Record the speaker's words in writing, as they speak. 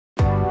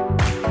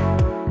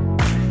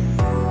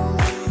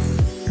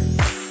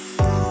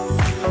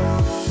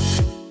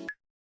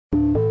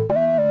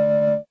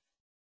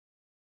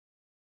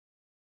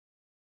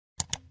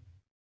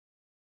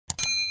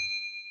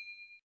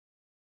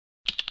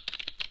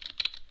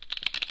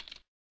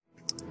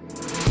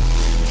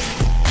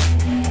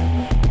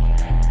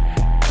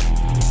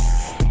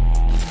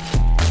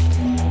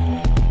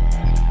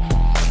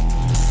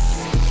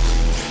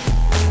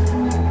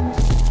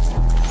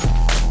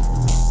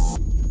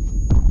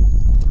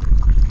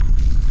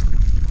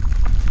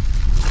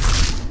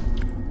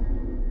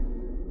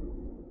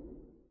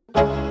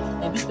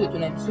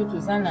biso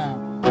tozana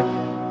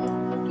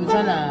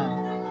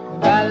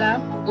mbala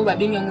oyo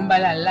babengi yango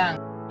mbala lang.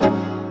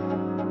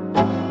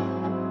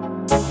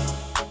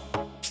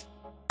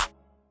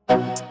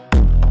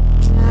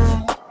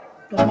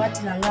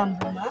 Tomate na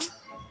ngambuma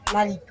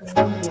na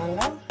litungulu na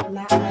nga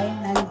na ai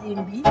na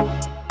ndembi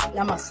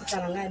na mafuta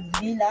na nga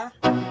mbila.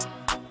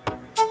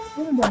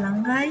 Fumbo na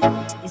ngai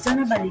eza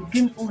na ba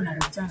légumes oyo na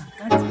rotia na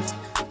kati.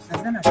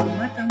 Aza na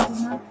tomate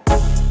nguma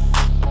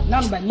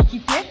na baniki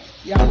te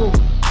yango.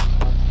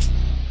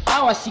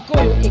 Awa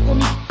sikoyo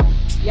ekomi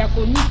ya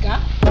konika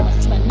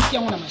basi baniki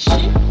yango na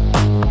machine.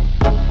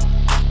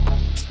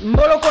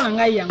 Mboloko na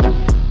ngai yango.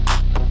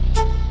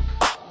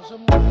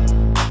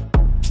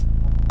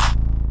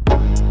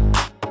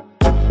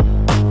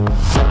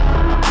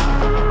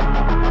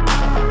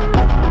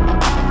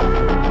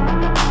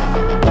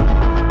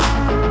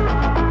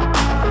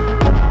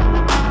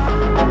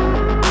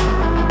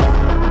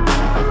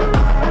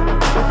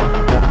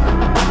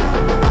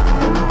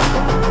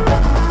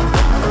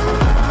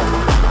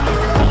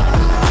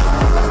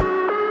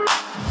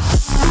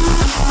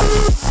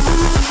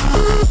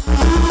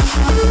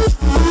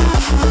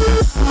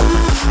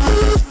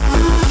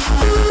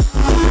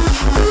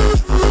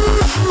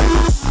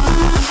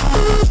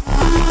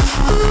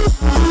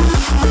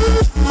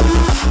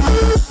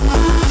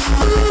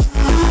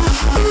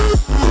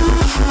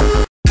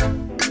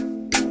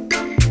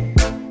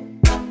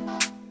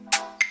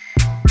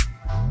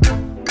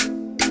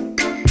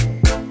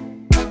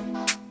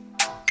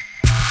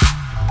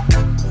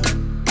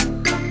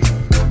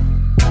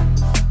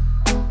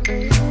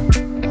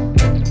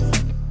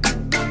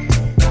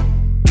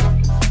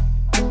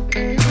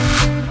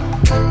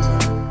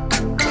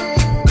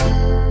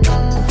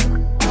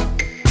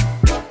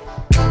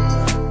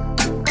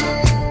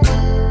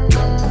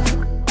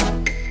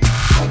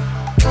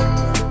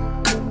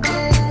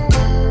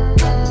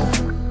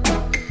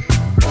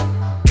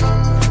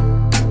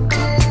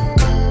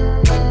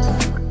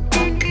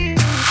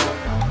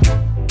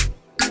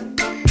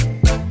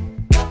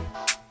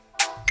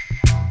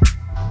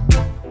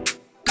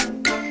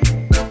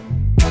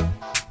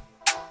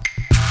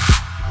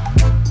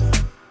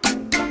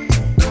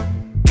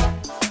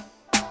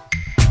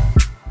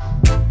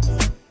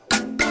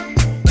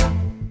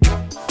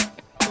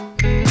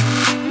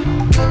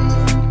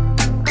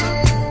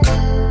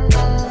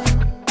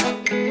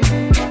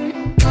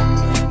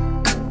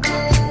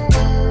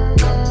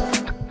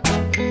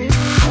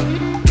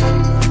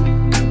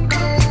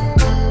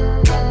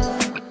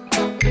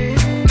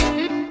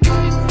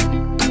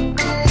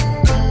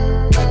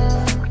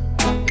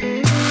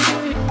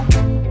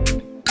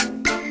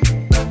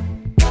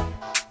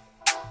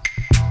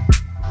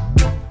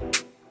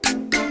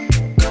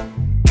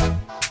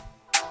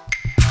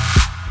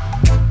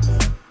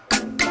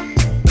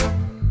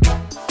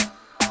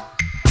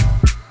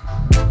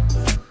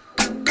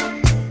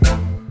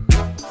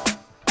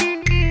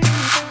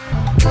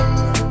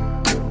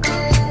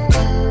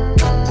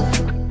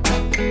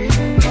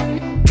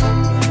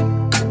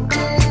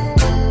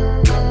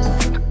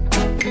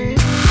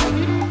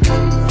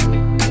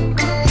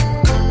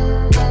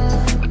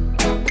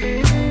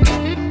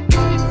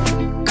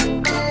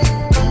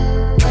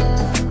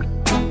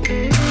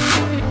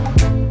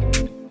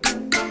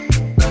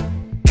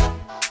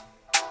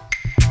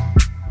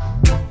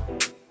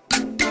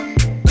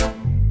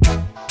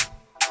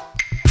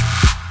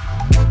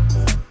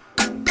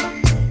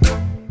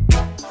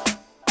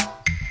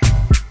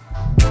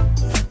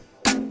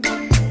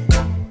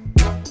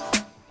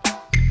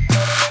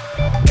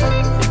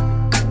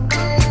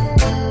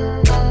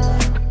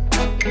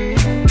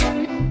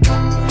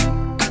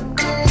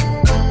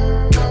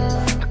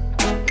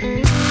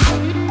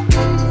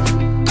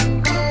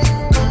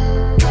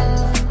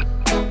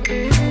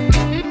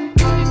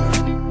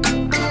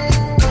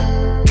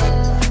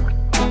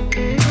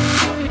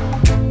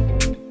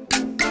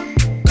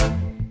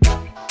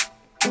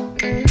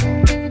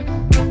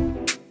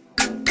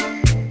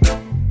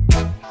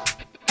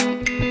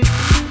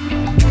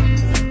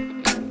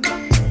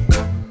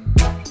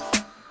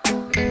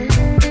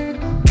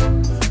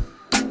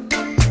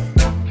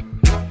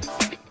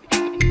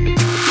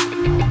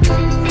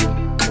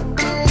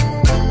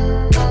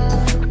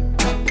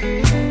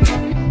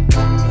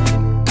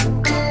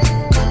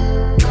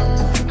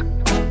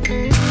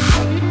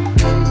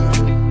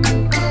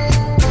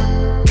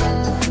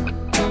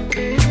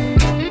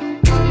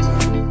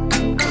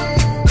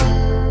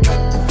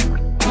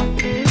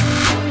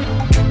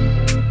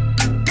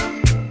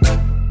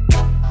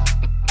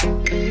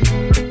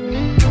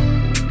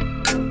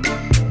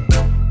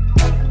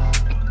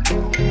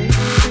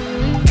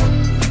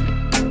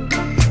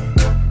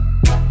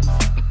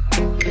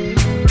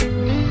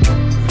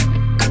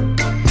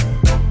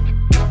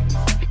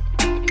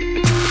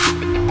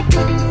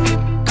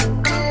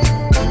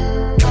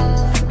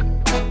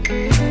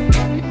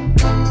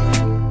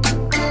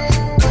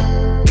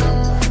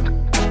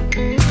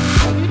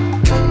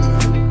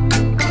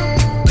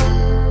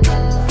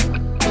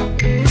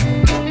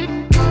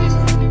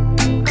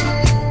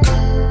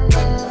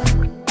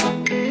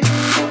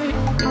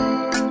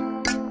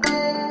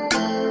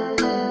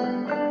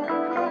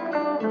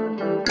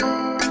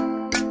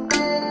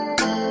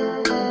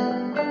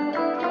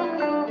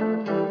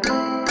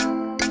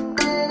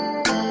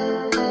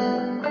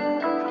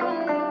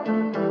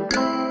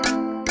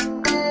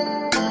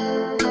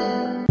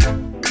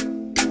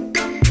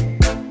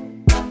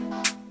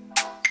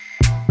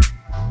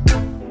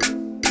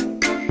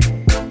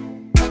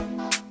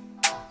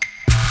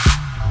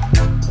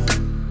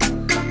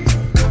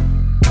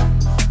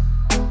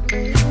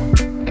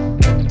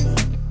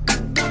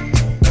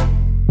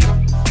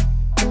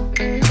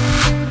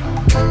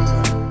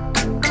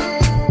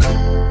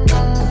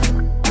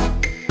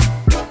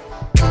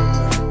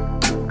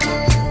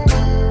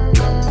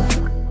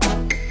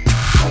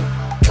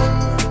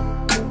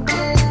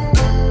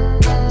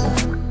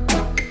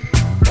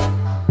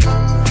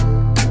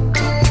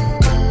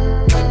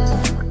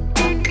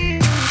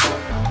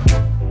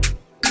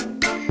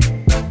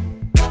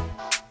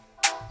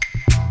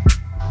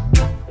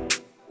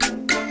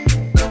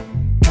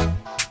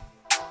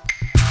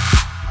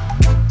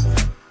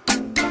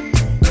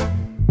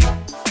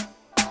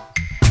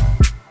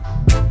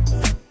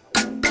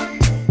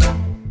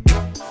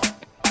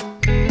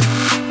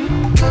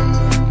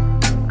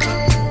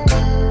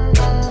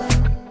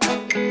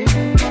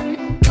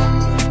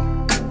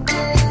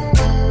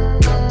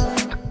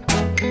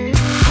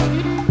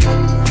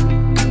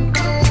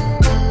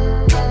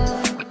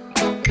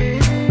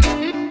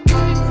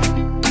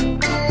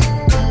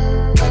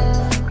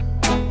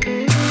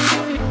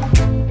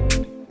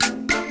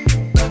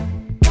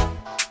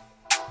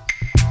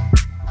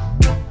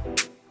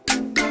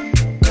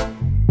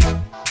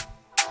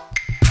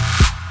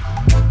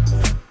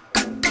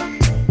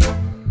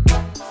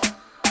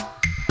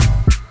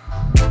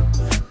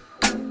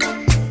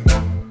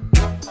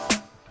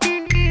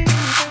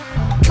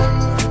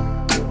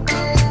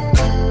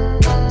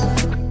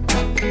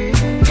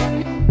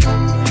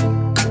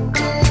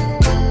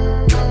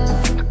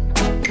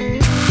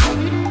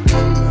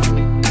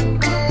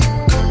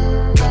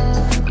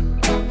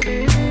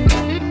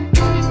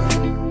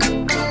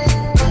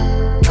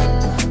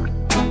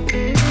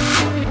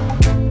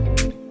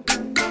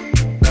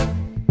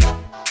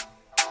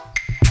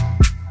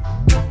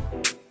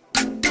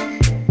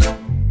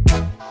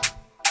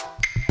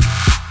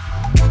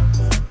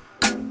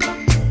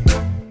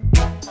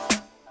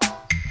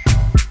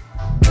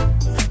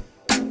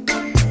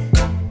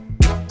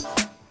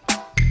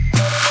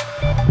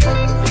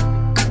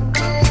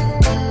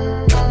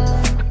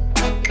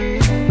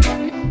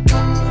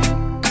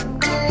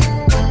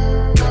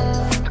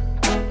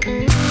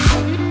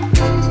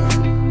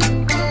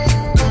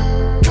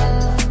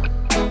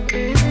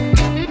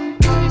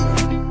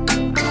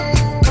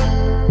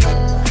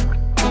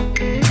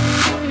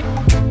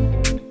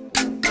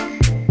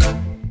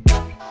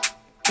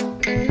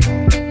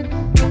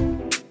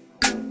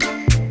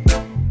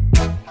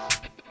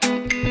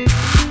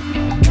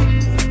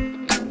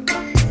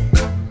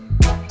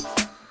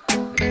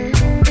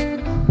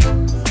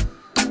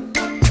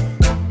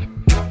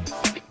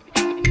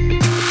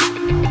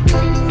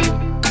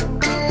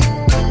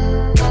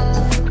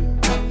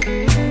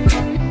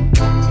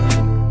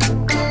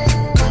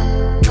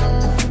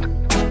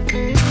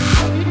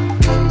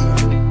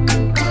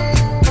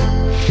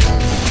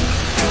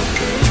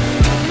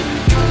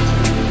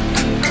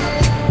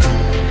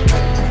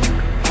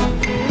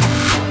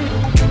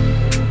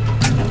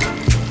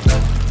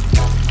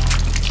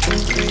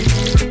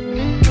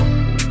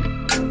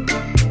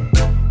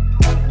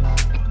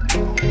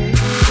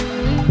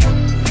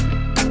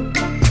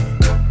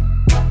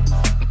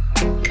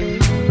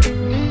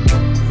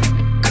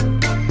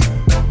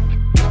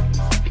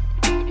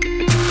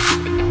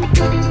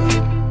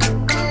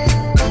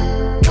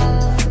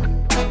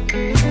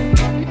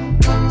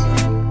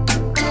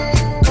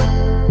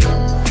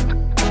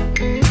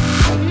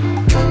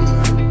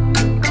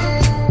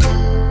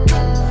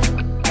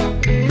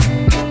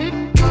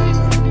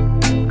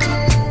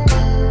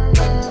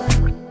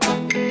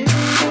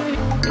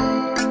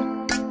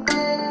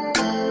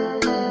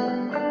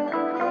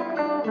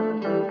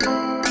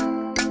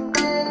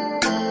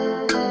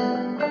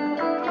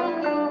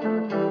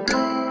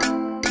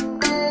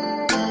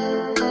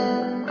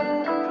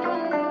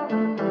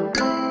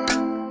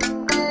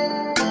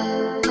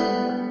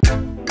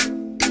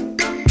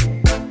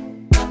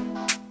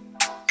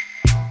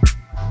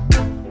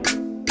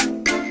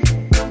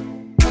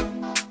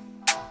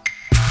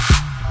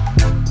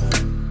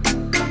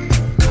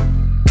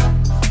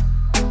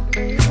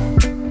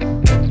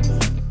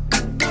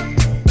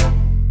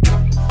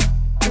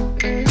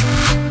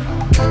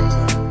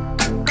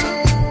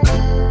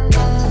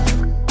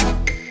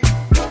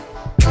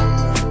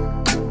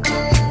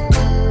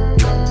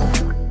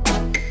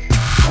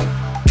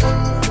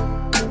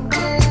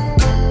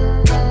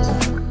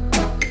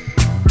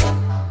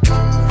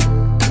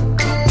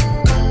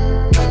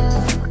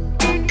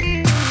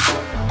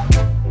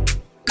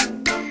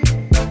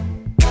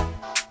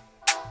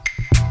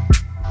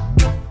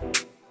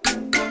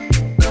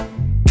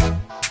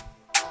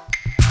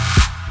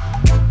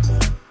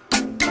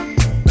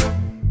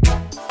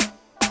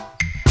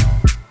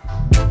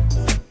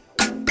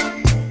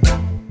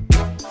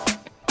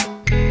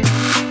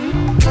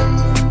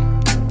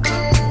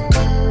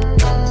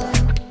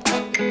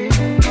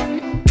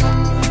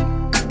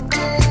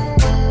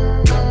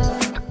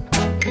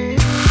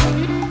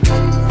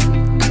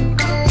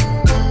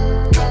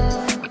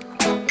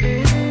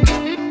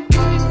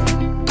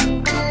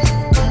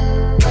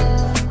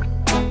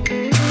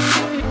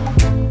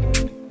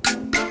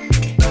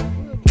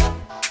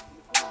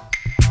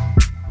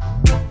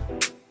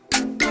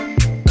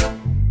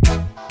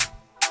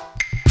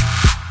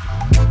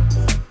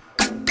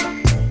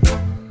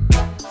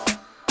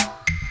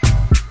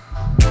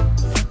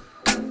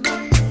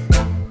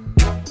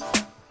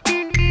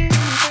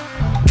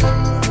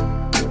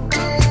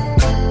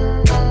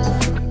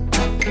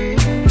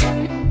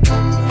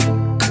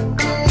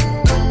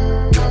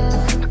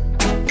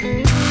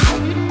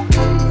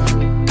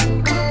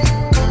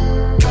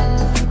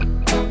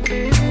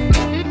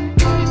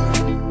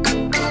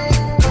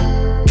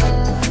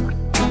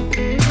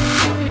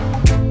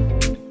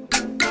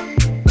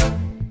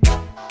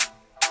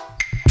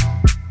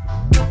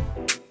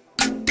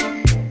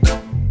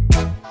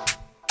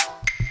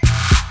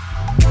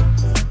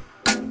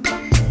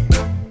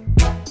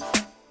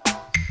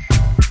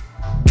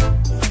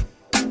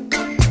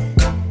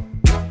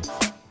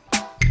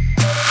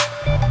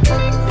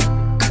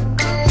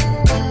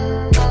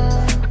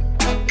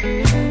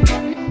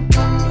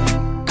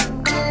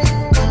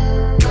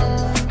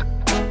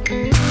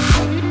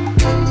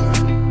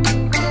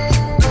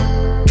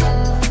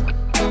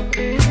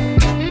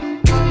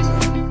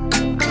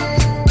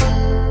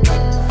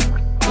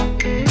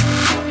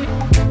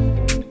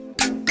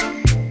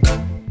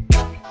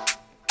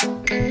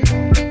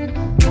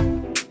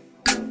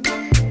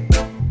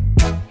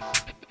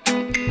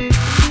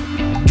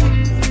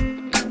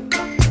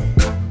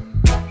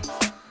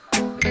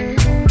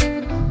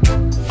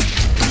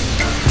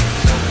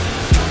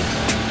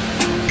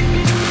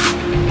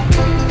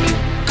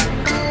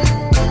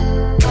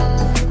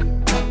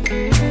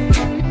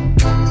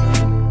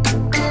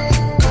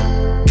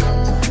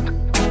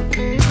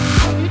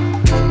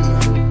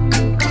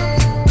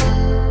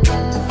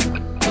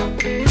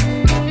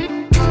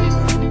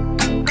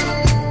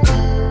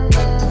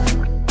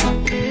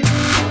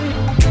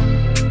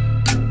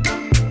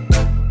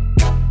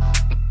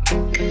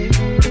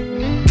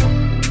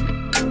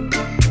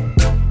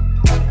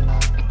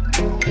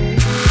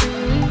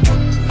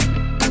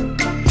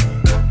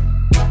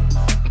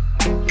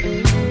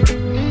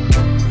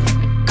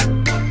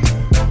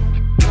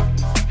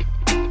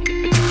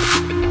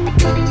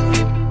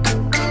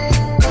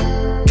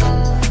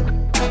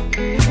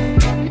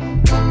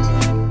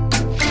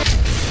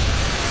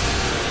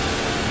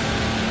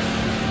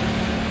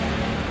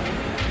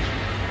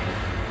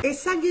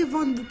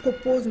 Sang-et-Vente vous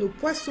propose nos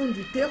poissons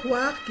du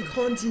terroir qui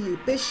grandit et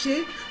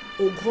pêchés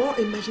au grand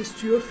et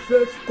majestueux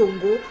fleuve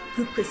Congo,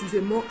 plus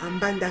précisément en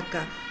Mbandaka.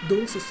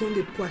 Donc ce sont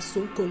des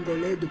poissons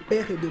congolais de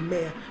père et de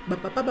mère. Ba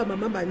papa ba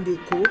maman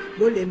bandeko,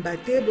 bo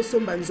lembate, bo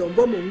somba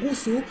nzombo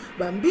mongusu,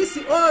 bambisi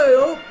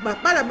oyo, ba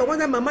pala bango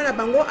na maman na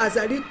bango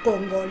azali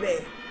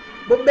congolais.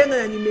 Bo benga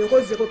na numéro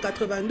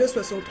 082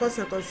 63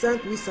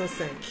 55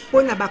 805.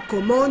 Pour na ba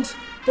commande,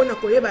 pour na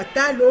koyeba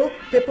talo,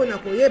 pe pour na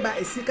koyeba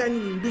esika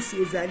nini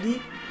mbisi ezali.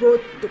 Nous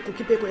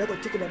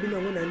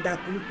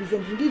pouvons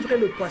vous livrer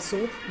le poisson,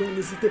 donc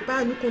n'hésitez pas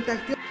à nous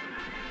contacter.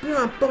 Peu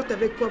importe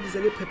avec quoi vous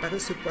allez préparer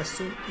ce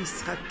poisson, il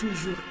sera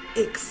toujours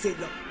excellent.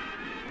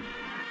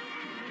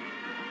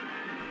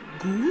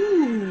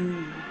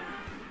 Goût!